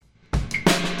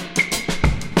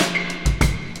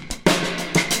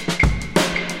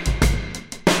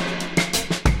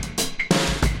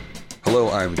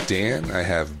I'm Dan. I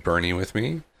have Bernie with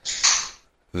me.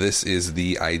 This is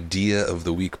the Idea of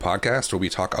the Week podcast, where we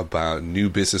talk about new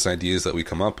business ideas that we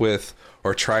come up with,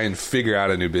 or try and figure out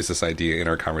a new business idea in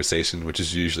our conversation, which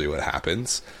is usually what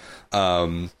happens.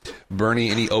 Bernie,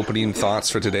 any opening thoughts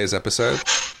for today's episode?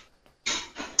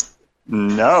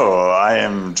 No, I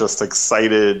am just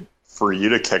excited for you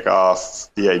to kick off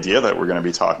the idea that we're going to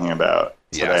be talking about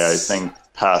today. Yes. I think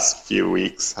past few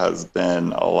weeks has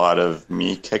been a lot of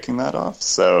me kicking that off.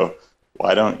 So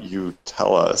why don't you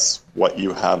tell us what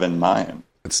you have in mind?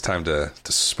 It's time to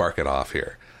spark it off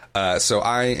here. So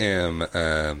I am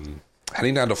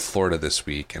heading down to Florida this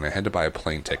week, and I had to buy a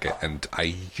plane ticket. And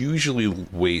I usually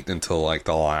wait until like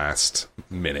the last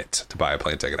minute to buy a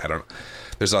plane ticket.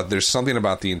 There's something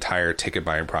about the entire ticket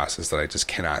buying process that I just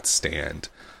cannot stand.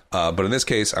 But in this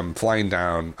case, I'm flying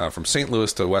down from St.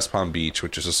 Louis to West Palm Beach,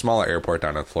 which is a smaller airport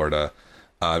down in Florida.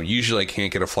 Usually I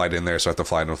can't get a flight in there, so I have to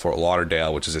fly into Fort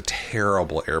Lauderdale, which is a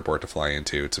terrible airport to fly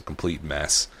into. It's a complete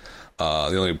mess.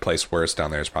 The only place worse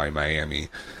down there is probably Miami.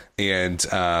 And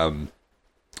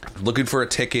looking for a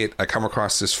ticket, I come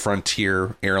across this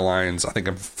Frontier Airlines. I think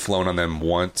I've flown on them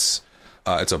once.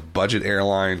 It's a budget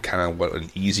airline, kind of what an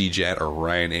EasyJet or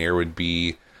Ryanair would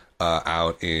be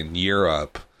out in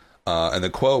Europe. And the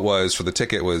quote was for the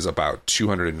ticket was about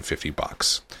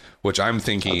 $250, which I'm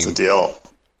thinking That's a deal.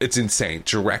 It's insane.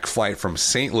 Direct flight from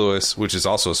St. Louis, which is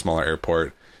also a smaller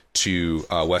airport, to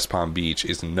West Palm Beach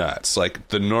is nuts. Like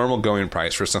the normal going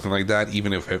price for something like that,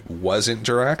 even if it wasn't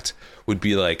direct, would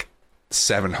be like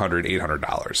 $700,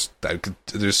 $800.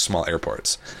 There's small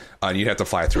airports. And you'd have to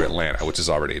fly through Atlanta, which is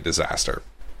already a disaster.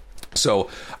 So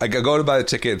I go to buy the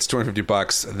ticket. It's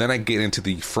 $250. Then I get into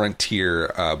the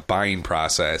Frontier buying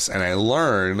process, and I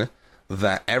learn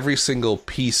that every single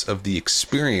piece of the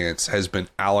experience has been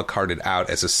a la carted out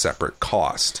as a separate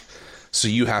cost. So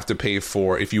you have to pay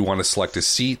for, if you want to select a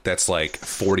seat, that's like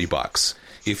 $40.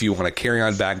 If you want a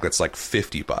carry-on bag, that's like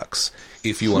 $50.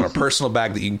 If you want a personal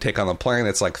bag that you can take on the plane,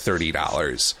 that's like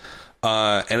 $30.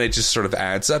 And it just sort of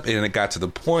adds up. And it got to the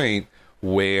point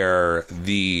where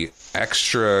the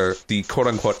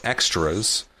quote-unquote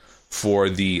extras for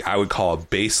the, I would call a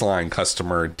baseline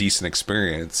customer decent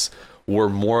experience, were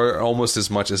more, almost as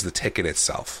much as the ticket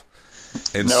itself.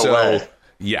 And No way.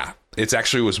 Yeah, it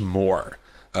actually was more.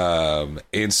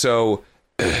 And so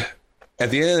at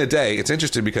the end of the day, it's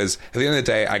interesting because at the end of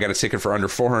the day, I got a ticket for under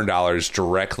 $400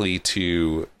 directly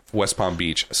to West Palm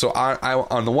Beach. So I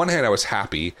on the one hand, I was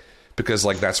happy because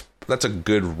like that's a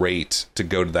good rate to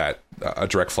go to that a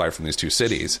direct flight from these two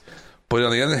cities. But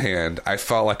on the other hand, I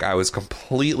felt like I was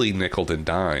completely nickeled and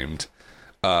dimed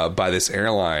by this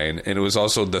airline, and it was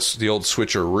also the old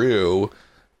switcheroo.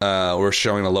 We're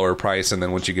showing a lower price, and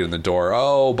then once you get in the door,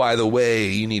 oh, by the way,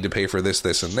 you need to pay for this,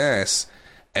 this, and this.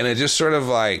 And it just sort of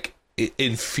like it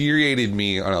infuriated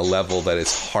me on a level that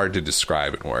it's hard to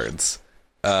describe in words.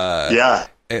 Yeah.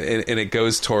 And it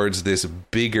goes towards this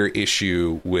bigger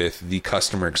issue with the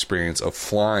customer experience of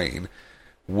flying,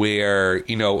 where,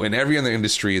 you know, in every other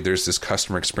industry, there's this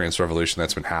customer experience revolution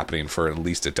that's been happening for at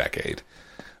least a decade.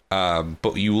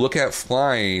 But you look at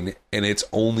flying, and it's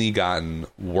only gotten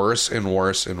worse and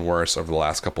worse and worse over the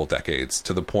last couple of decades,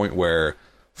 to the point where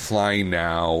flying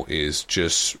now is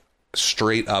just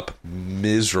straight up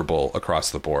miserable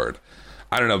across the board.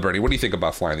 I don't know, Bernie, what do you think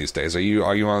about flying these days? Are you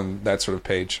on that sort of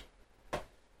page?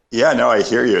 Yeah, no, I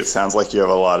hear you. It sounds like you have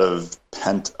a lot of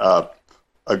pent up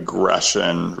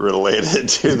aggression related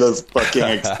to this booking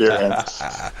experience.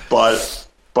 But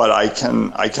I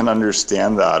can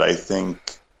understand that. I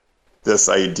think this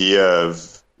idea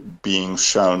of being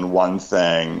shown one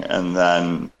thing and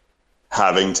then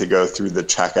having to go through the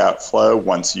checkout flow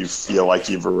once you feel like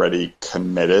you've already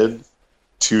committed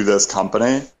to this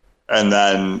company, and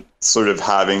then sort of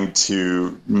having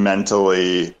to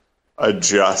mentally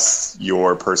adjust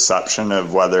your perception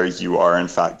of whether you are in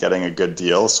fact getting a good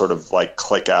deal, sort of like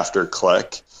click after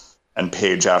click and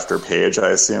page after page. I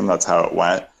assume that's how it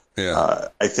went. Yeah.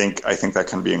 I think that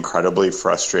can be incredibly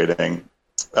frustrating.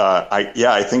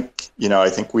 I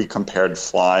think we compared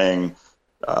flying,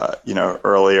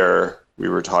 earlier we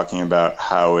were talking about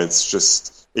how it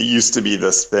used to be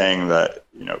this thing that,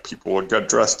 you know, people would get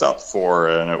dressed up for,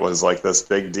 and it was like this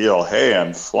big deal. Hey,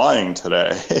 I'm flying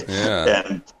today. Yeah.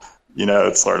 And, you know,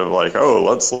 it's sort of like, oh,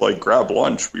 let's like grab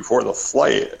lunch before the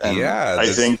flight. And yeah. I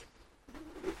think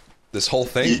this whole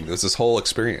thing, there's this whole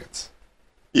experience.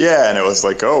 Yeah. And it was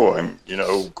like, oh, I'm,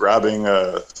 grabbing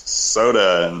a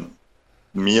soda and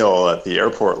meal at the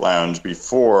airport lounge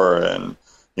before, and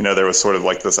there was sort of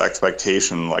like this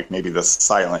expectation, like maybe this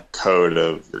silent code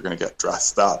of you're going to get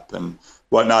dressed up and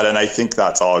whatnot. And I think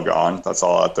that's all gone. That's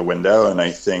all out the window. And I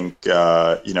think,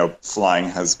 flying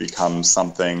has become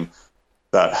something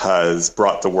that has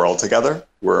brought the world together.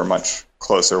 We're a much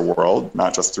closer world,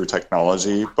 not just through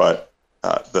technology, but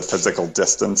the physical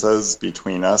distances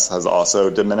between us has also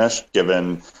diminished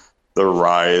given the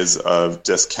rise of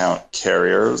discount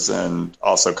carriers and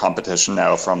also competition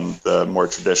now from the more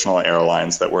traditional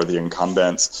airlines that were the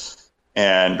incumbents.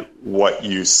 And what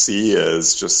you see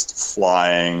is just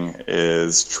flying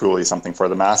is truly something for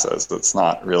the masses. It's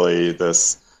not really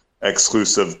this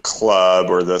exclusive club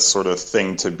or this sort of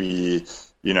thing to be,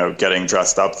 getting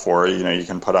dressed up for. You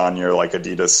can put on your like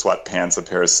Adidas sweatpants, a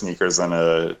pair of sneakers, and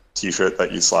a t-shirt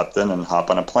that you slept in and hop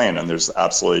on a plane. And there's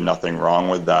absolutely nothing wrong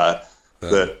with that.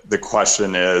 The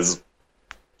question is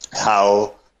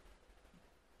how,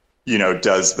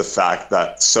 does the fact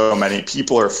that so many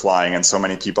people are flying and so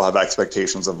many people have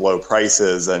expectations of low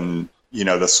prices and,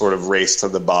 the sort of race to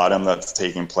the bottom that's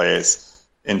taking place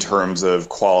in terms of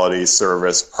quality,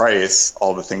 service, price,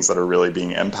 all the things that are really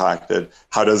being impacted,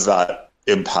 how does that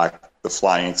impact the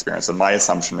flying experience? And my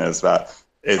assumption is that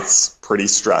it's pretty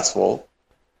stressful.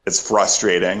 It's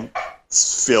frustrating.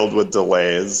 It's filled with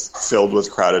delays, filled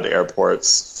with crowded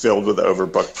airports, filled with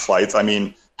overbooked flights. I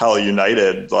mean, hell,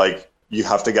 United, you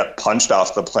have to get punched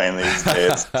off the plane these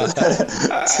days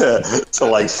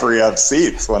to free up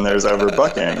seats when there's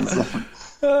overbookings.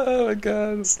 Oh my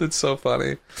god, that's so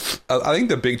funny. I think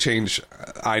the big change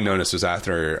I noticed was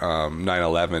after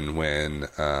 9/11 when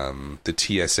the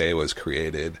TSA was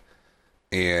created,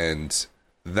 and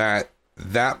that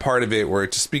part of it where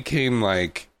it just became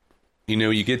like,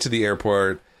 you get to the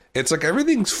airport, it's like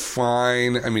everything's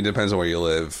fine. I mean, it depends on where you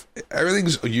live.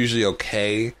 Everything's usually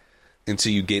okay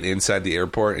until you get inside the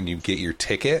airport and you get your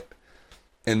ticket.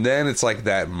 And then it's like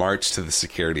that march to the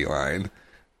security line.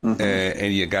 Mm-hmm.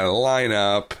 And you got to line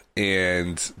up,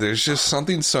 and there's just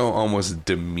something so almost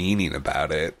demeaning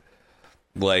about it.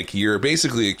 Like, you're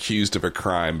basically accused of a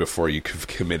crime before you have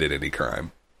committed any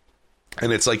crime.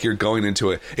 And it's like you're going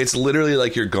into it's literally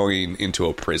like you're going into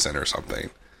a prison or something.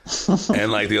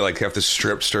 And they have to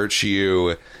strip search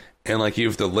you, and you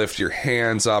have to lift your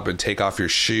hands up and take off your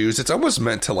shoes. It's almost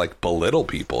meant to belittle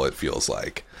people, it feels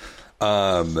like.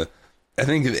 I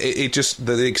think it just,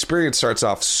 the experience starts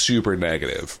off super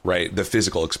negative, right? The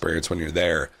physical experience when you're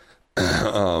there.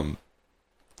 And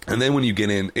then when you get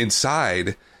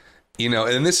inside,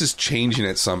 and this is changing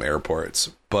at some airports,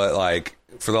 but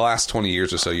for the last 20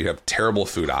 years or so, you have terrible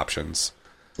food options.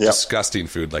 Yep. Disgusting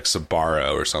food like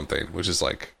Sbarro or something, which is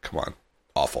come on,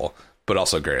 awful, but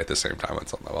also great at the same time on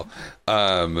some level.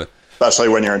 Especially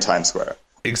when you're in Times Square.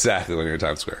 Exactly, when you're in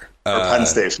Times Square. Or Penn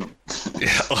Station.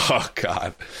 Yeah, oh,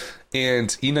 God.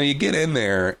 And, you get in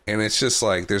there, and it's just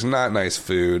there's not nice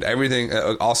food.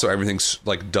 Everything's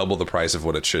double the price of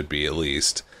what it should be, at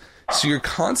least. So you're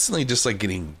constantly just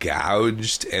getting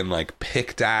gouged and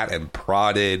picked at and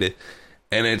prodded.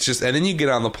 And it's just, and then you get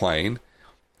on the plane,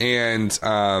 and,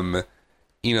 the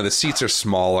seats are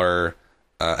smaller.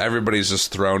 Everybody's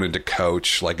just thrown into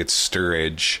coach like it's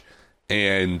steerage.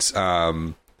 And,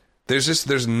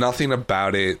 there's nothing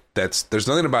about it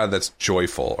that's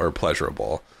joyful or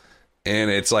pleasurable.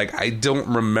 And it's I don't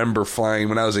remember flying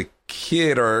when I was a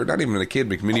kid, or not even a kid,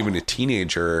 but even a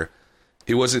teenager.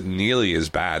 It wasn't nearly as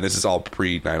bad. This is all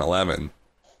pre 9/11.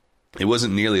 It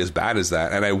wasn't nearly as bad as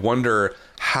that. And I wonder,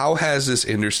 how has this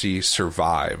industry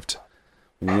survived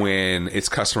when its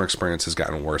customer experience has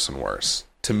gotten worse and worse?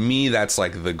 To me, that's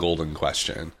the golden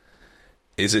question.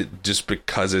 Is it just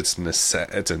because it's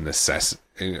a necessity?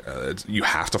 You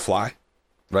have to fly,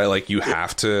 right? You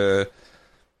have to.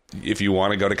 If you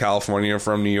want to go to California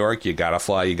from New York, you got to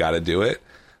fly, you got to do it.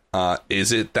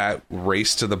 Is it that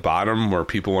race to the bottom where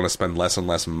people want to spend less and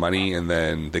less money, and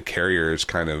then the carriers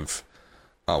kind of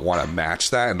want to match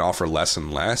that and offer less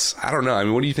and less? I don't know. I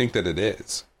mean, what do you think that it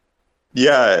is?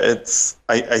 Yeah,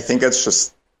 I think it's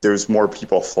just there's more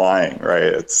people flying, right?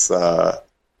 It's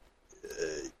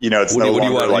it's no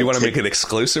longer you want to make it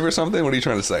exclusive or something? What are you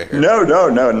trying to say here? No,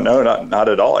 not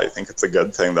at all. I think it's a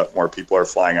good thing that more people are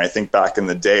flying. I think back in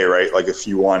the day, right, if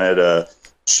you wanted a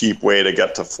cheap way to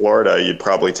get to Florida, you'd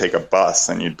probably take a bus,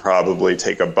 and you'd probably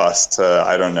take a bus to,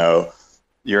 I don't know,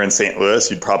 you're in St.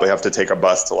 Louis, you'd probably have to take a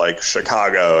bus to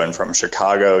Chicago, and from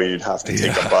Chicago you'd have to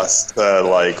take a bus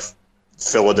to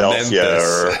Philadelphia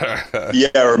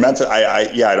or Memphis.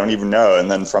 I don't even know.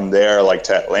 And then from there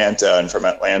to Atlanta, and from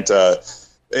Atlanta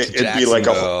it'd be like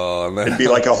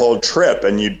a whole trip,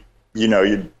 and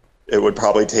it would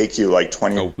probably take you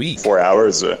 24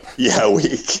 hours. Yeah, a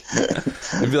week.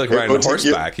 It'd be like riding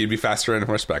horseback. You'd be faster riding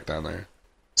horseback down there.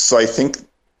 So I think,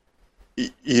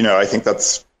 I think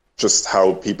that's just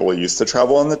how people used to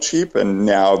travel on the cheap, and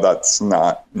now that's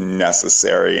not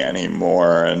necessary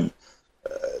anymore. And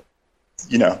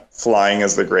flying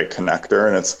is the great connector,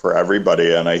 and it's for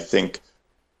everybody. And I think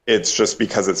it's just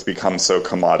because it's become so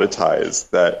commoditized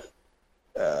that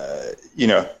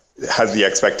has the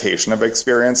expectation of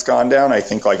experience gone down? I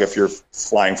think, like, if you're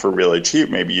flying for really cheap,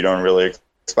 maybe you don't really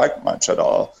expect much at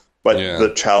all. But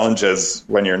the challenge is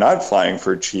when you're not flying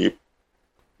for cheap,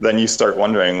 then you start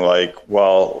wondering, like,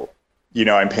 well,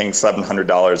 I'm paying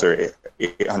 $700 or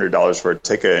 $800 for a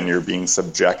ticket, and you're being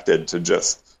subjected to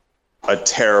just a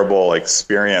terrible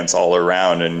experience all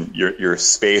around, and your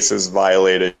space is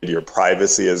violated, your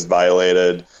privacy is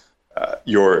violated,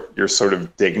 your sort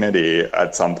of dignity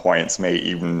at some points may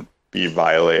even be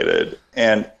violated.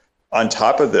 And on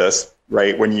top of this,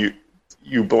 right, when you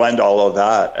blend all of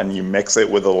that and you mix it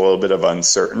with a little bit of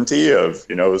uncertainty of,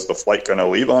 is the flight going to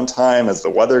leave on time? Is the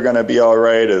weather going to be all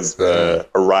right? Is the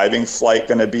arriving flight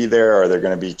going to be there? Are there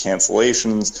going to be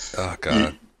cancellations? Oh,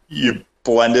 God. You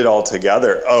blend it all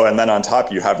together. Oh, and then on top,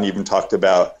 you haven't even talked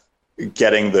about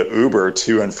getting the Uber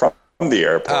to and from the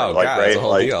airport. Oh, like, God, right? it's a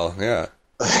whole deal. Yeah.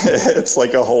 It's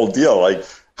like a whole deal. Like,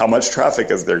 how much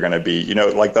traffic is there going to be?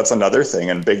 Like, that's another thing.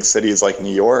 In big cities like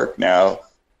New York now,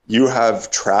 you have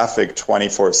traffic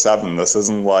 24/7. This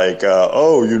isn't like,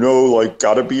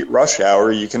 gotta beat rush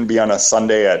hour. You can be on a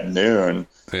Sunday at noon,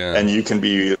 and you can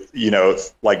be,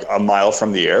 like a mile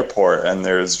from the airport, and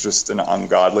there's just an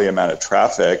ungodly amount of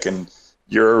traffic, and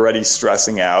you're already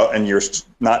stressing out, and you're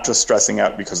not just stressing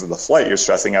out because of the flight. You're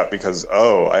stressing out because,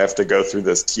 I have to go through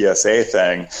this TSA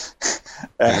thing.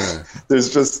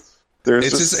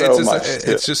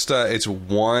 It's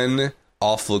one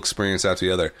awful experience after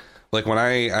the other. Like, when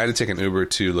I had to take an Uber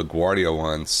to LaGuardia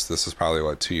once, this was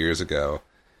probably 2 years ago,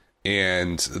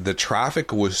 and the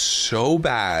traffic was so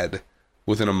bad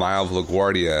within a mile of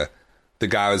LaGuardia, the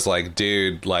guy was like,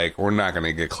 dude, like, we're not going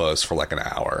to get close for like an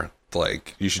hour.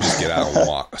 Like, you should just get out and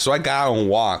walk. So I got out and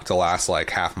walked the last like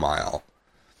half mile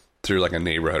through like a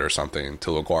neighborhood or something to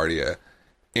LaGuardia.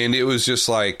 And it was just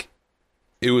like,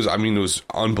 it was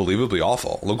unbelievably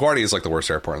awful. LaGuardia is like the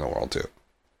worst airport in the world too.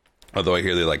 Although I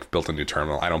hear they like built a new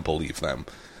terminal. I don't believe them.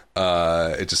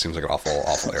 It just seems like an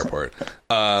awful airport.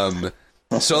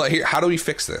 So like, here, how do we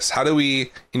fix this? How do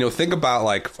we, think about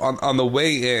like on the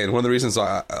way in, one of the reasons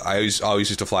I always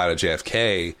used to fly out of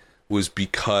JFK was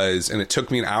because, and it took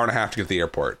me an hour and a half to get to the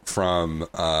airport from,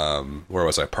 where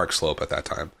was I? Park Slope at that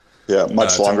time. Yeah,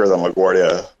 much longer than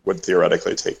LaGuardia would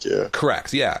theoretically take you.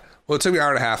 Correct, yeah. Well, it took me an hour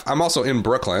and a half. I'm also in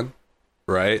Brooklyn,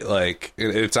 right? Like,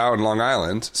 it's out in Long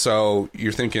Island. So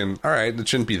you're thinking, all right, it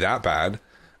shouldn't be that bad.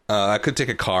 I could take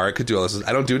a car. I could do all this.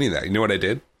 I don't do any of that. You know what I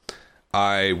did?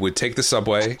 I would take the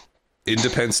subway into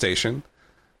Penn Station,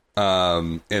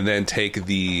 and then take I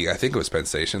think it was Penn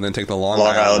Station, then take the Long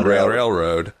Island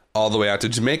Railroad all the way out to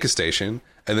Jamaica Station,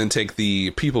 and then take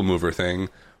the People Mover thing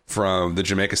from the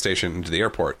Jamaica Station into the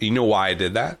airport. You know why I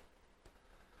did that?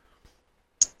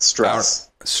 Stress.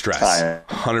 Time.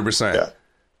 100%. Yeah.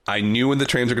 I knew when the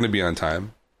trains were going to be on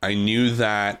time. I knew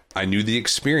the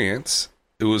experience.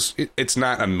 It's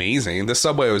not amazing. The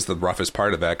subway was the roughest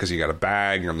part of that because you got a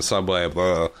bag, you're on the subway,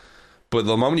 blah. But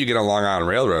the moment you get on Long Island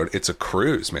Railroad, it's a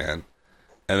cruise, man.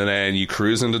 And then you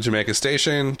cruise into Jamaica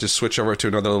Station, just switch over to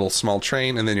another little small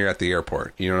train, and then you're at the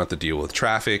airport. You don't have to deal with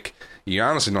traffic. You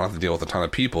honestly don't have to deal with a ton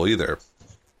of people either.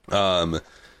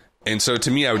 And so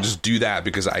to me, I would just do that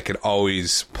because I could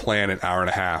always plan an hour and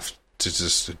a half to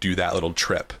just do that little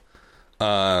trip.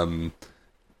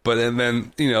 But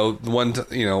then,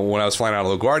 when I was flying out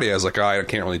of LaGuardia, I was like, oh, I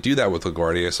can't really do that with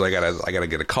LaGuardia, so I gotta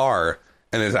get a car,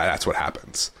 and then that's what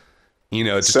happens.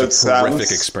 It's just a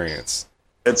horrific experience.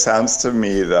 It sounds to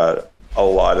me that a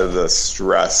lot of the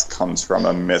stress comes from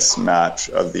a mismatch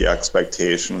of the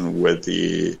expectation with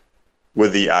the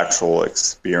actual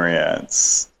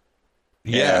experience.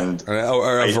 Yeah,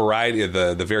 or a variety of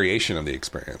the variation of the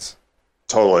experience.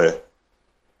 Totally.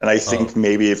 And I think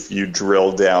maybe if you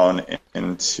drill down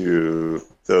into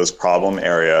those problem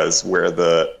areas where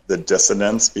the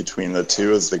dissonance between the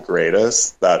two is the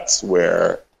greatest, that's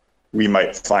where we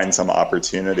might find some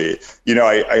opportunity.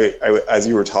 I as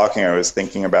you were talking, I was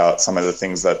thinking about some of the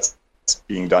things that's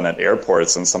being done at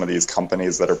airports and some of these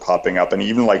companies that are popping up, and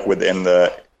even like within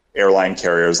the airline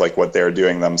carriers, like what they're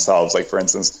doing themselves. Like, for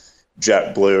instance,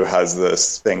 JetBlue has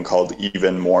this thing called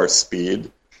Even More Speed.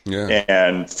 Yeah.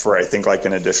 And for, I think, like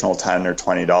an additional $10 or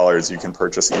 $20, you can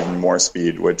purchase Even More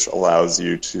Speed, which allows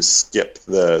you to skip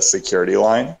the security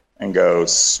line and go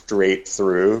straight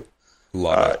through.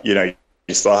 Love it. You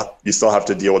you still have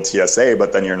to deal with TSA,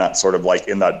 but then you're not sort of like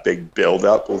in that big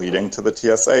buildup leading to the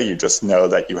TSA. You just know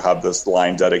that you have this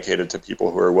line dedicated to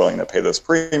people who are willing to pay this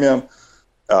premium,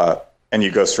 and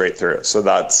you go straight through. So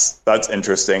that's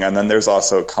interesting. And then there's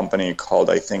also a company called,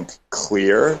 I think,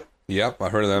 Clear. Yep,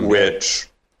 I've heard of them. Which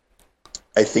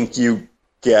I think you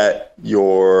get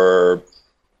your,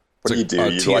 what do you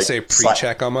do? TSA like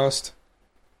pre-check almost.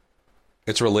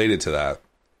 It's related to that.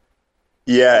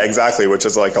 Yeah, exactly, which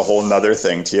is like a whole nother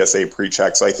thing, TSA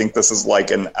PreCheck. So I think this is like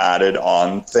an added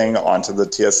on thing onto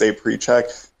the TSA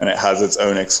PreCheck, and it has its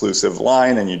own exclusive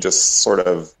line, and you just sort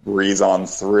of breeze on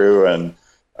through. And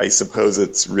I suppose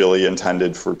it's really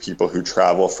intended for people who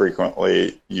travel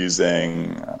frequently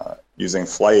using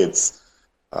flights.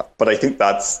 But I think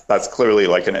that's clearly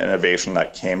like an innovation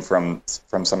that came from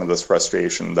some of this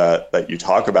frustration that you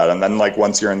talk about. And then like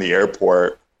once you're in the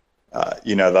airport,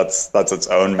 that's its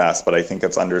own mess, but I think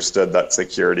it's understood that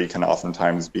security can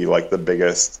oftentimes be like the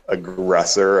biggest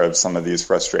aggressor of some of these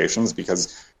frustrations,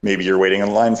 because maybe you're waiting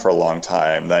in line for a long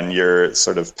time, then you're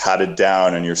sort of patted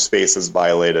down and your space is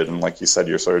violated. And like you said,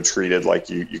 you're sort of treated like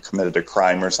you committed a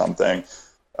crime or something.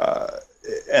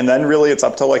 And then really it's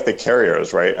up to like the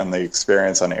carriers, right? And the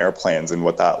experience on airplanes and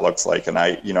what that looks like. And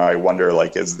I wonder,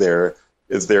 like, is there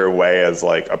a way as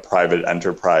like a private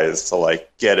enterprise to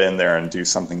like get in there and do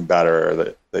something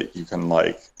better that you can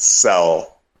like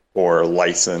sell or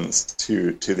license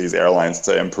to these airlines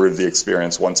to improve the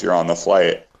experience once you're on the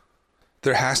flight?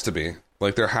 There has to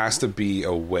be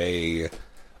a way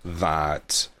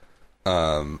that,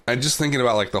 I'm just thinking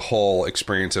about like the whole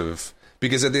experience of,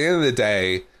 because at the end of the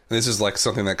day, and this is like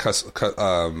something that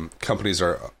companies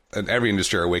are, in every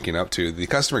industry are waking up to, the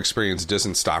customer experience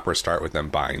doesn't stop or start with them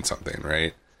buying something,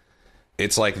 right?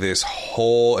 It's like it's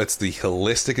the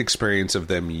holistic experience of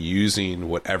them using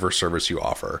whatever service you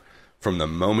offer from the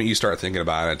moment you start thinking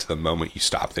about it to the moment you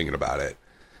stop thinking about it.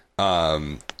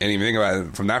 And if you think about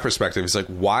it from that perspective, it's like,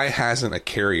 why hasn't a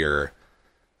carrier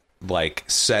like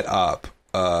set up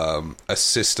a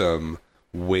system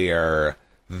where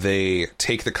they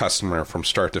take the customer from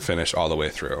start to finish all the way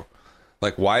through?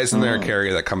 Like, why isn't there a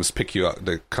carrier that comes to pick you up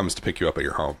at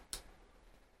your home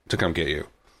to come get you?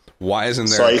 Why isn't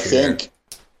there? So I think,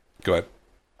 go ahead.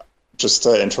 Just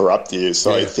to interrupt you.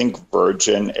 So I think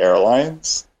Virgin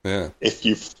Airlines, if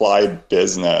you fly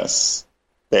business,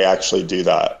 they actually do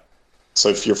that. So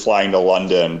if you're flying to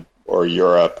London or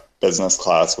Europe business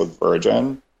class with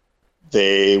Virgin,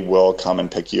 they will come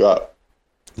and pick you up.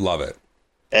 Love it.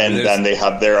 And then they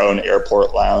have their own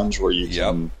airport lounge where you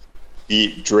can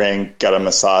eat, drink, get a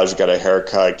massage, get a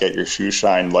haircut, get your shoe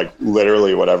shined, like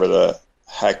literally whatever the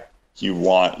heck you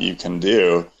want, you can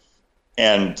do.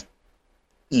 And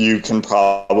you can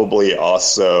probably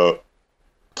also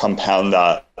compound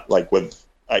that like with,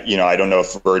 I don't know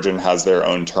if Virgin has their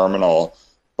own terminal,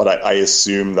 but I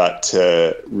assume that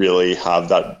to really have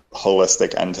that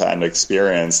holistic end-to-end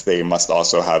experience, they must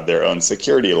also have their own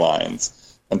security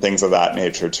lines and things of that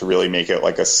nature to really make it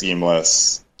like a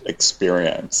seamless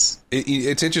experience.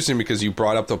 It's interesting because you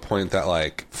brought up the point that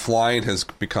like flying has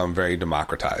become very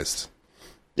democratized.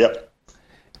 Yep.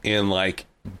 And like,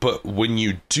 but when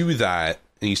you do that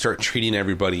and you start treating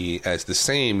everybody as the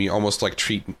same, you almost like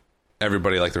treat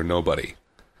everybody like they're nobody,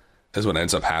 is what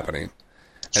ends up happening.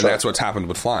 And that's what's happened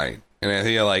with flying. And I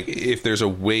think like if there's a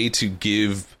way to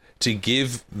give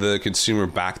the consumer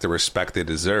back the respect they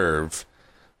deserve,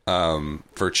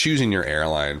 for choosing your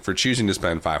airline, for choosing to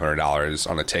spend $500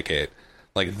 on a ticket,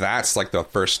 like that's like the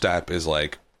first step, is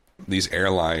like these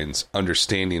airlines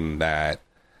understanding that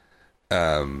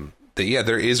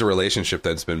there is a relationship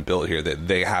that's been built here that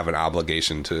they have an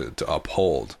obligation to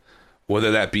uphold,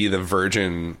 whether that be the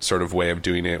Virgin sort of way of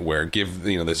doing it, where give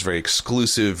this very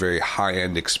exclusive, very high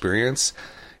end experience,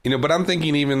 but I'm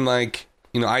thinking even like,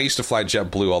 I used to fly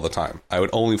JetBlue all the time. I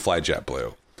would only fly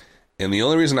JetBlue. And the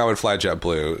only reason I would fly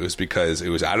JetBlue was because it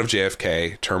was out of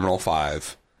JFK, Terminal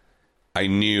 5. I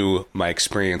knew my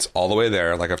experience all the way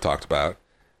there, like I've talked about.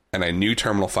 And I knew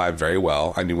Terminal 5 very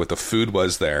well. I knew what the food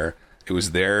was there. It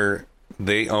was there.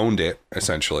 They owned it,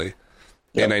 essentially.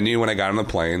 Yep. And I knew when I got on the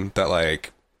plane that,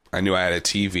 like, I knew I had a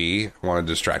TV. I wanted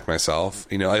to distract myself.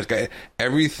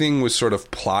 Everything was sort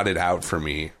of plotted out for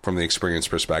me from the experience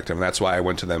perspective. And that's why I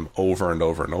went to them over and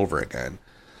over and over again.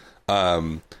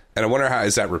 And I wonder, how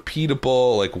is that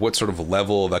repeatable? Like, what sort of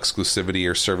level of exclusivity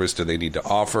or service do they need to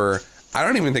offer? I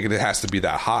don't even think it has to be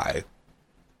that high.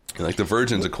 Like, the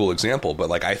Virgin's a cool example, but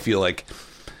like, I feel like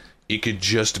it could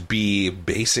just be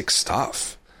basic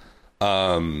stuff.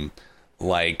 Even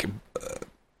like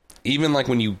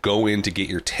when you go in to get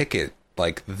your ticket,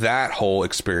 like that whole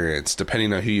experience,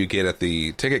 depending on who you get at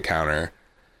the ticket counter,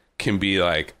 can be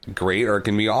like great or it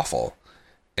can be awful.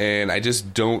 And I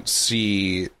just don't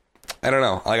see, I don't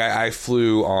know. Like I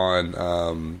flew on,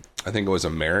 I think it was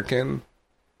American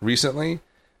recently.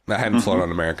 I hadn't flown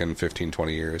on American in 15,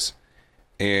 20 years.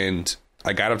 And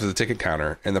I got up to the ticket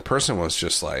counter and the person was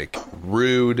just like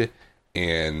rude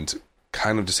and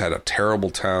kind of just had a terrible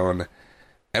tone.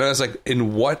 And I was like,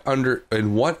 in what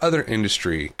other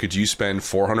industry could you spend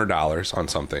 $400 on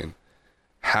something,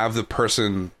 have the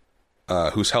person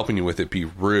who's helping you with it be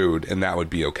rude, and that would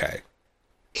be okay?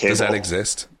 Cable. Does that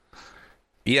exist?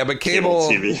 Yeah, but cable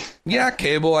TV. Yeah,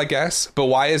 cable, I guess. But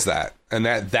why is that? And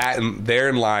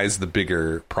therein lies the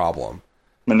bigger problem.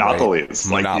 Monopolies.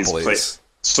 Right? Monopolies.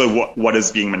 So what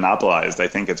is being monopolized? I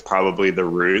think it's probably the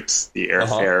routes, the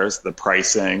airfares, the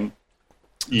pricing.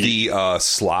 The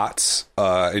slots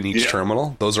in each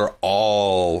terminal, those are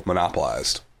all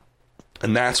monopolized.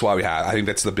 And that's why I think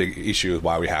that's the big issue with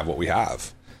why we have what we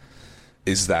have,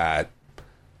 is that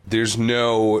there's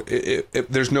no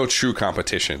true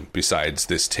competition besides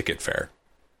this ticket fare.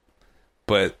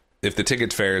 But if the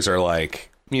ticket fares are like,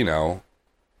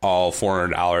 all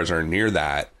 $400 or near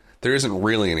that, there isn't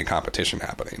really any competition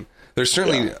happening. There's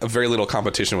certainly a very little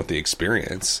competition with the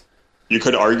experience. You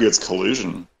could argue it's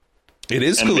collusion. It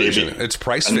is collusion. It's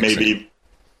price fixing.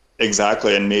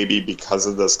 Exactly. And maybe because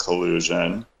of this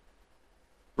collusion,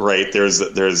 right, there's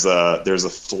a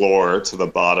floor to the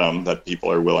bottom that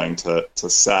people are willing to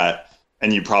set.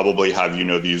 And you probably have,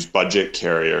 these budget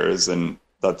carriers, and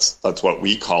that's what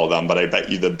we call them. But I bet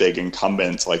you the big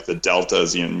incumbents like the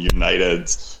Deltas and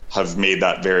Uniteds have made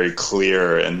that very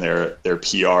clear in their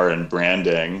PR and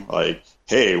branding. Like,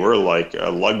 hey, we're like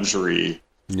a luxury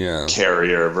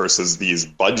carrier versus these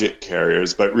budget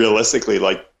carriers. But realistically,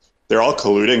 like, they're all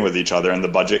colluding with each other, and the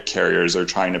budget carriers are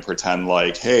trying to pretend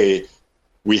like, hey,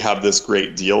 we have this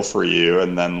great deal for you.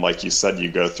 And then, like you said, you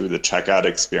go through the checkout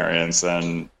experience,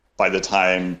 and by the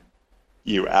time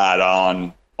you add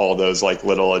on all those like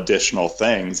little additional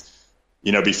things,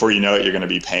 before you know it, you're going to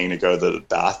be paying to go to the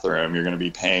bathroom. You're going to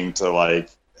be paying to like,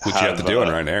 which you have to do on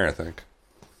Ryanair, I think.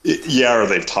 Yeah. Or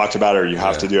they've talked about it, or you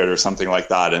have to do it or something like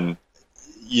that. And,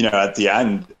 at the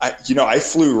end, I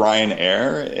flew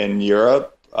Ryanair in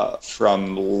Europe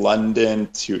from London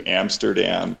to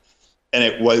Amsterdam, and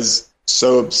it was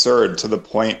so absurd to the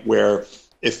point where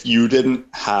if you didn't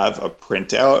have a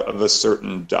printout of a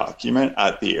certain document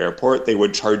at the airport, they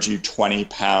would charge you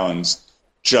 £20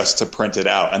 just to print it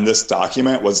out. And this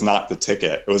document was not the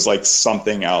ticket. It was like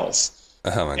something else.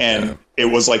 Oh my and God. It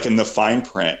was like in the fine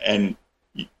print. And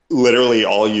literally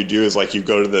all you do is like you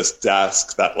go to this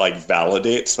desk that like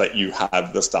validates that you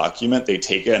have this document. They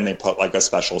take it and they put like a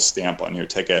special stamp on your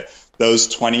ticket. Those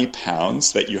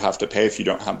 £20 that you have to pay if you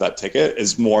don't have that ticket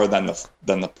is more than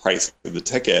the price of the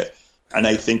ticket. And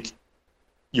I think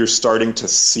you're starting to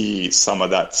see some of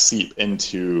that seep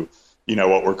into,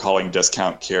 what we're calling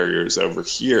discount carriers over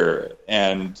here.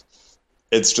 And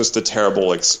it's just a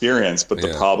terrible experience. But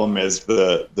the problem is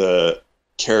the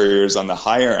carriers on the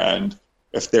higher end,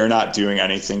 if they're not doing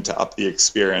anything to up the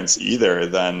experience either,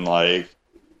 then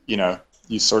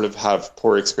you sort of have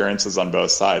poor experiences on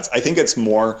both sides. I think it's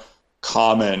more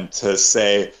common to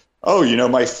say, oh,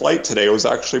 my flight today was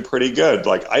actually pretty good.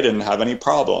 Like, I didn't have any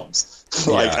problems.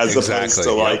 Opposed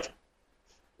to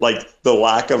like the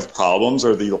lack of problems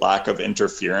or the lack of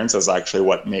interference is actually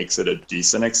what makes it a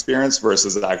decent experience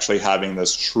versus actually having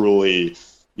this truly,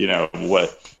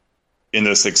 what in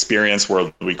this experience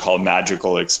world we call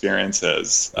magical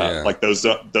experiences. Like those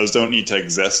don't need to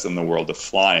exist in the world of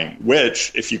flying,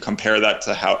 which if you compare that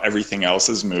to how everything else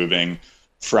is moving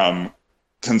from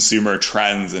consumer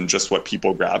trends and just what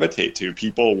people gravitate to,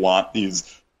 people want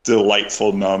these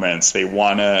delightful moments. They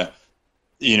want to,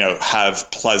 have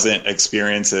pleasant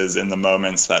experiences in the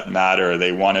moments that matter.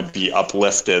 They want to be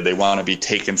uplifted. They want to be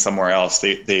taken somewhere else.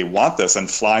 They want this, and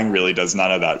flying really does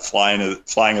none of that. Flying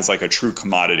is like a true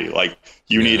commodity. Like,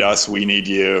 you need us, we need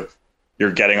you.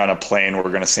 You're getting on a plane, we're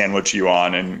going to sandwich you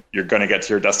on, and you're going to get to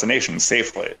your destination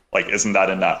safely. Like, isn't that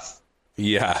enough?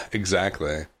 Yeah,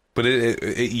 exactly. But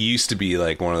it used to be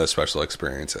like one of those special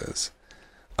experiences.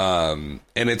 And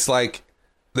it's like,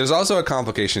 there's also a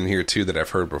complication here too that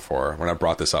I've heard before when I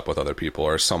brought this up with other people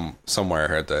or somewhere I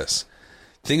heard this.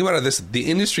 Think about it,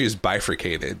 the industry is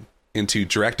bifurcated into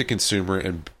direct to consumer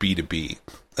and B2B,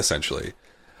 essentially,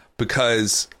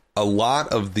 because a lot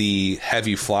of the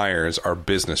heavy flyers are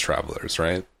business travelers,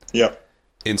 right? Yeah.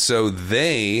 And so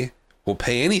they will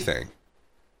pay anything,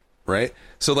 right?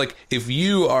 So like if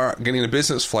you are getting a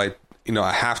business flight,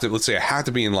 let's say I have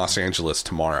to be in Los Angeles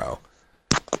tomorrow.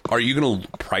 Are you going to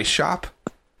price shop?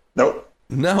 Nope.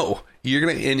 No.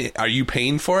 Are you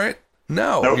paying for it?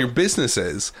 No, Nope. your business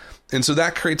is. And so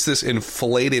that creates this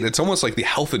inflated, it's almost like the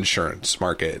health insurance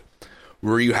market,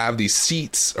 where you have these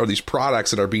seats or these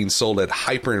products that are being sold at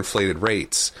hyperinflated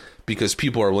rates because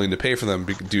people are willing to pay for them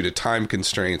due to time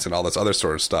constraints and all this other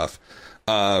sort of stuff.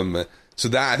 So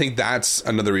that, I think that's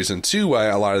another reason too why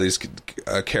a lot of these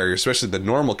carriers, especially the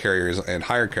normal carriers and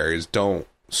higher carriers, don't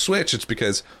switch. It's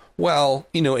because, well,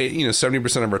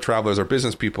 70% of our travelers are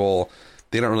business people.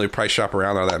 They don't really price shop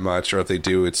around there that much, or if they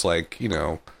do, it's like,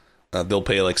 they'll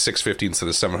pay like $650 instead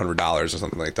of $700 or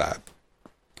something like that.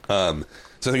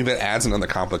 So I think that adds another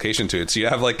complication to it. So you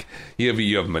have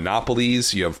you have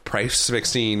monopolies, you have price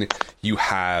fixing, you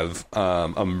have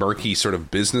a murky sort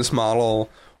of business model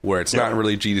where it's not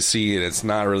really G2C and it's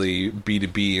not really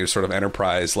B2B or sort of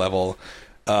enterprise level.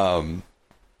 And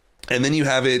then you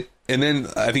have it, and then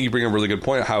I think you bring up a really good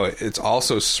point how it's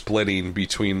also splitting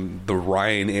between the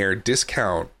Ryanair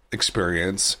discount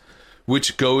experience,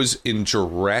 which goes in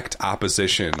direct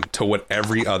opposition to what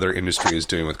every other industry is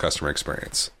doing with customer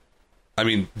experience. I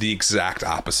mean, the exact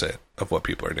opposite of what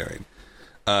people are doing.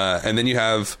 And then you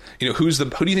have, who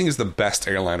do you think is the best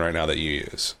airline right now that you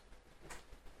use?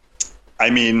 I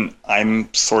mean,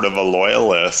 I'm sort of a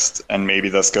loyalist, and maybe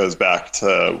this goes back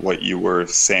to what you were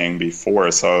saying before.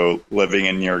 So living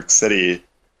in New York City,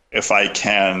 if I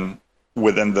can,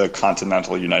 within the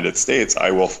continental United States, I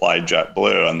will fly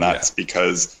JetBlue. And that's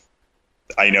because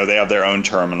I know they have their own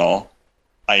terminal.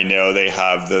 I know they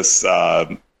have this,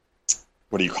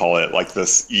 what do you call it? Like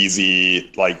this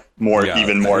easy, like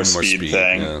even more speed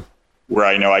thing where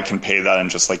I know I can pay that and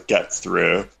just like get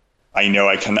through. I know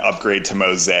I can upgrade to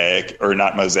Mosaic, or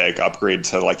not Mosaic, upgrade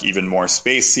to like even more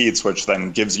space seats, which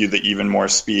then gives you the even more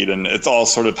speed. And it's all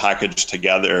sort of packaged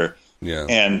together. Yeah.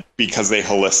 And because they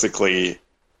holistically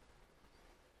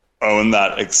own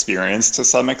that experience to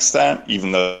some extent,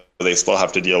 even though they still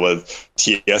have to deal with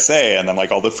TSA and then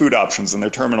like all the food options in their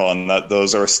terminal, and that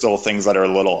those are still things that are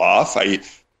a little off.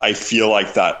 I feel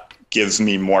like that gives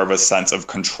me more of a sense of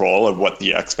control of what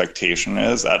the expectation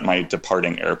is at my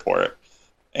departing airport.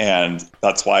 And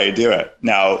that's why I do it.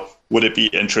 Now, would it be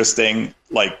interesting?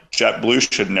 Like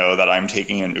JetBlue should know that I'm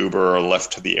taking an Uber or Lyft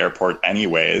to the airport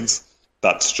anyways.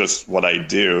 That's just what I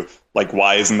do. Like,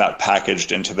 why isn't that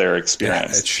packaged into their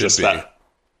experience? Yeah, it should be.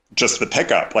 Just the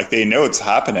pickup. Like they know it's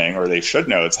happening, or they should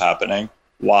know it's happening.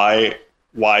 Why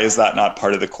is that not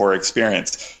part of the core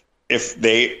experience? If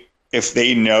they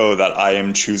know that I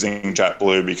am choosing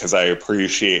JetBlue because I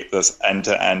appreciate this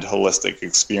end-to-end holistic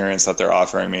experience that they're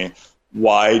offering me,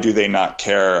 why do they not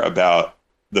care about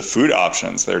the food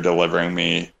options they're delivering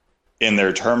me in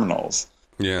their terminals?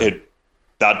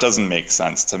 That doesn't make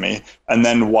sense to me. And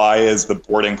then why is the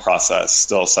boarding process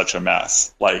still such a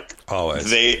mess? Like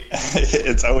always,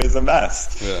 it's always a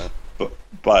mess. Yeah.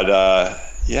 But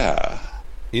yeah.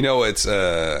 It's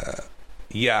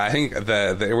I think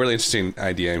the really interesting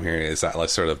idea I'm hearing is that like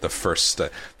sort of the first,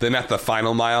 not the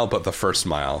final mile, but the first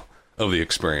mile of the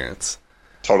experience.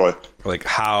 Totally. Like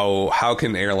how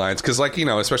can airlines, because like,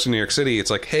 especially New York City, it's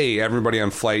like, hey, everybody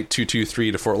on flight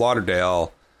 223 to Fort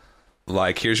Lauderdale,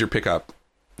 like here's your pickup.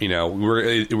 We're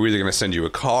either going to send you a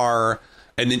car,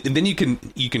 and then you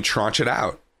can tranche it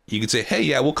out. You can say, hey,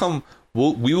 yeah, we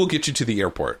will get you to the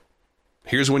airport.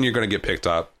 Here's when you're going to get picked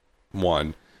up.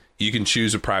 One, you can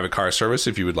choose a private car service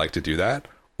if you would like to do that,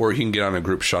 or you can get on a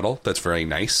group shuttle. That's very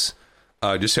nice.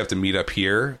 Just have to meet up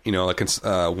here, like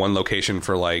one location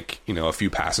for like, a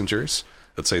few passengers,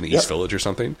 let's say in the East Village or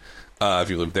something. If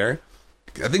you live there,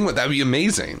 I think that'd be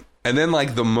amazing. And then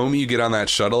like the moment you get on that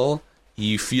shuttle,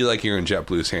 you feel like you're in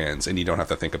JetBlue's hands and you don't have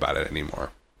to think about it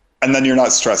anymore. And then you're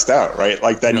not stressed out, right?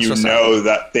 Like then you know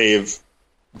that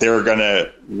they're going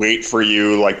to wait for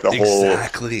you like the whole...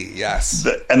 Exactly, yes.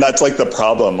 And that's like the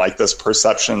problem, like this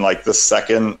perception, like the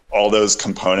second all those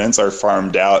components are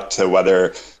farmed out to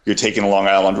whether you're taking a Long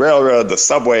Island Railroad, the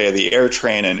subway, the air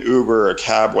train, an Uber, a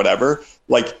cab, whatever,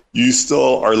 like you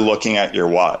still are looking at your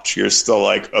watch. You're still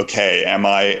like, okay, am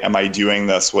I doing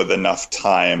this with enough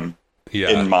time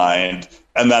in mind?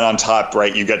 And then on top,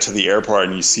 right, you get to the airport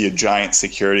and you see a giant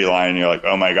security line and you're like,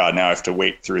 oh my God, now I have to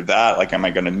wait through that. Like, am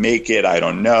I going to make it? I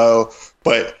don't know.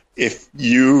 But if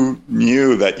you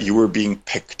knew that you were being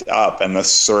picked up and the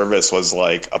service was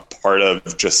like a part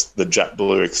of just the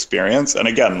JetBlue experience, and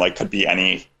again, like could be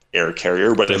any air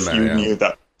carrier, but if you knew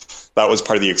that that was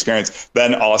part of the experience,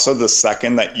 then also the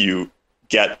second that you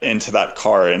get into that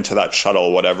car, into that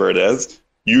shuttle, whatever it is,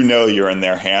 you know you're in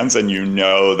their hands and you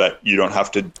know that you don't have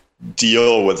to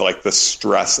deal with like the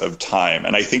stress of time.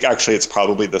 And I think actually it's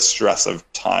probably the stress of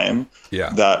time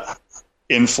that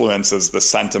influences the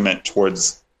sentiment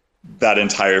towards that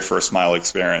entire first mile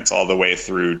experience all the way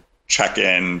through check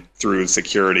in, through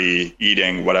security,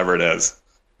 eating, whatever it is.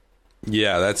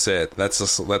 Yeah, that's it.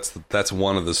 That's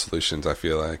one of the solutions, I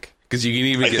feel like, because you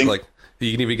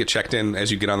can even get checked in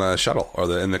as you get on the shuttle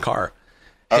or in the car.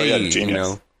 Oh, yeah, genius. You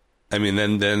know, I mean,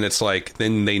 then it's like,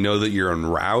 then they know that you're en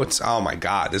route. Oh my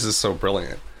God, this is so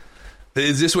brilliant.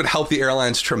 This would help the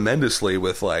airlines tremendously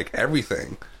with like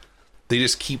everything. They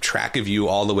just keep track of you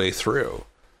all the way through.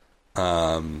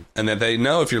 And then they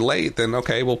know if you're late, then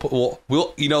okay,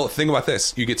 we'll you know, think about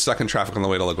this. You get stuck in traffic on the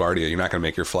way to LaGuardia, you're not going to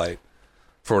make your flight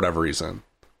for whatever reason.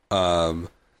 They'll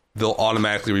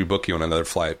automatically rebook you on another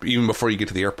flight even before you get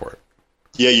to the airport.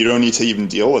 Yeah, you don't need to even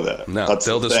deal with it. No,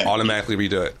 they'll just automatically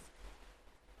redo it.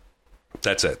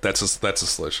 That's it. That's a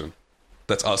solution.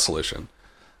 That's a solution.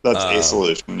 That's a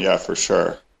solution. Yeah, for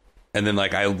sure. And then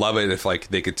like, I love it if like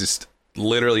they could just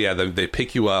literally, yeah, they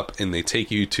pick you up and they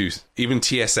take you to even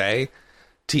TSA.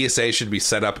 TSA should be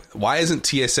set up. Why isn't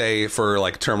TSA for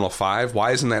like Terminal 5?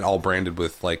 Why isn't that all branded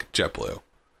with like JetBlue?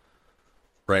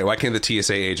 Right? Why can't the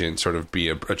TSA agent sort of be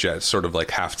a jet, sort of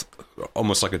like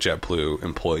almost like a JetBlue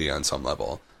employee on some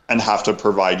level? And have to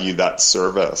provide you that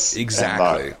service.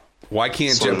 Exactly. Why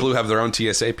can't JetBlue have their own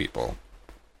TSA people?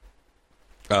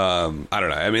 I don't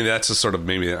know. I mean, that's a sort of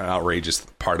maybe an outrageous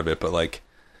part of it, but like,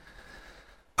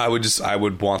 I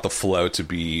would want the flow to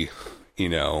be, you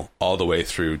know, all the way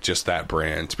through just that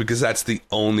brand, because that's the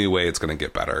only way it's going to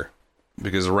get better.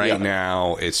 Because right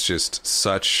now it's just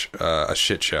such a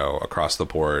shit show across the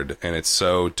board, and it's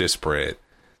so disparate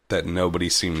that nobody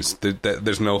seems that there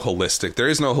is no holistic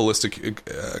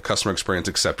customer experience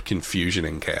except confusion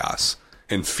and chaos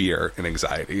and fear and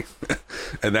anxiety.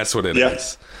 And that's what it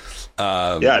is.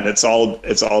 And it's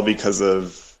all because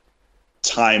of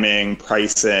timing,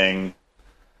 pricing,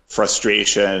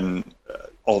 frustration,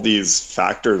 all these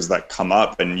factors that come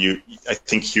up. And I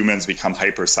think humans become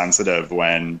hypersensitive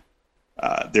when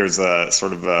there's a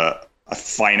sort of a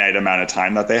finite amount of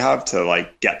time that they have to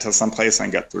like get to someplace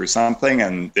and get through something.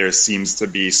 And there seems to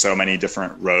be so many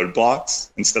different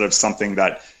roadblocks. Instead of something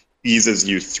that eases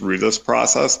you through this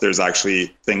process, there's actually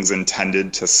things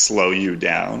intended to slow you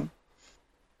down.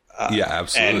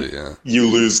 Absolutely. You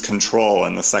lose control,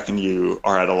 and the second you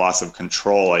are at a loss of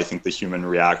control, I think the human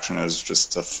reaction is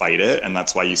just to fight it, and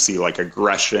that's why you see like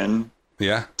aggression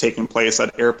taking place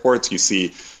at airports. You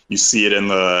see it in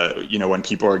the, you know, when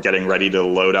people are getting ready to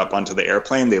load up onto the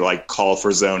airplane, they like call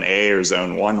for zone A or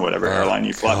zone 1, whatever airline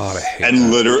you fly,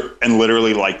 and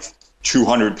literally like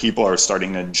 200 people are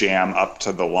starting to jam up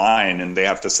to the line, and they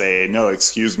have to say, no,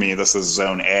 excuse me, this is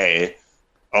zone A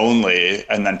only.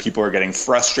 And then people are getting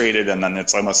frustrated, and then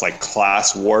it's almost like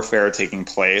class warfare taking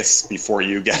place before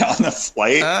you get on the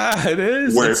flight. It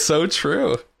is. It's so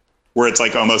true. Where it's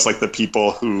like almost like the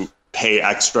people who pay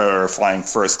extra or flying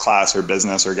first class or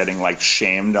business are getting like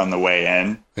shamed on the way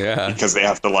in. Because they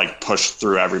have to like push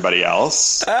through everybody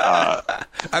else.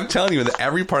 I'm telling you that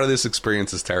every part of this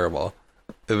experience is terrible.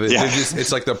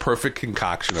 It's like the perfect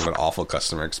concoction of an awful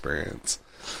customer experience.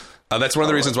 That's one of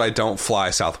the reasons why I don't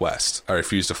fly Southwest. I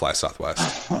refuse to fly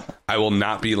Southwest. I will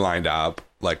not be lined up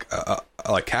like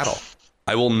cattle.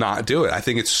 I will not do it. I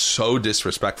think it's so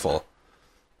disrespectful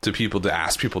to people to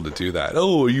ask people to do that.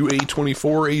 Oh, are you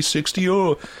A24, A60?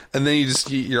 Oh, and then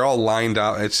you're all lined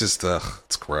out. It's just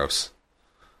it's gross.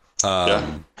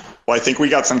 Well, I think we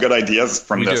got some good ideas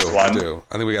from this one.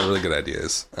 I think we got really good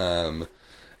ideas.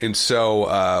 And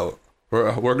so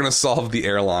we're going to solve the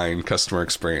airline customer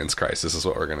experience crisis is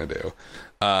what we're going to do.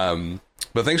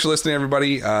 But thanks for listening,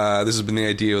 everybody. This has been the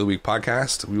Idea of the Week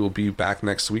podcast. We will be back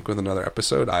next week with another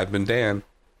episode. I've been Dan.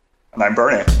 And I'm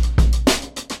Bernie.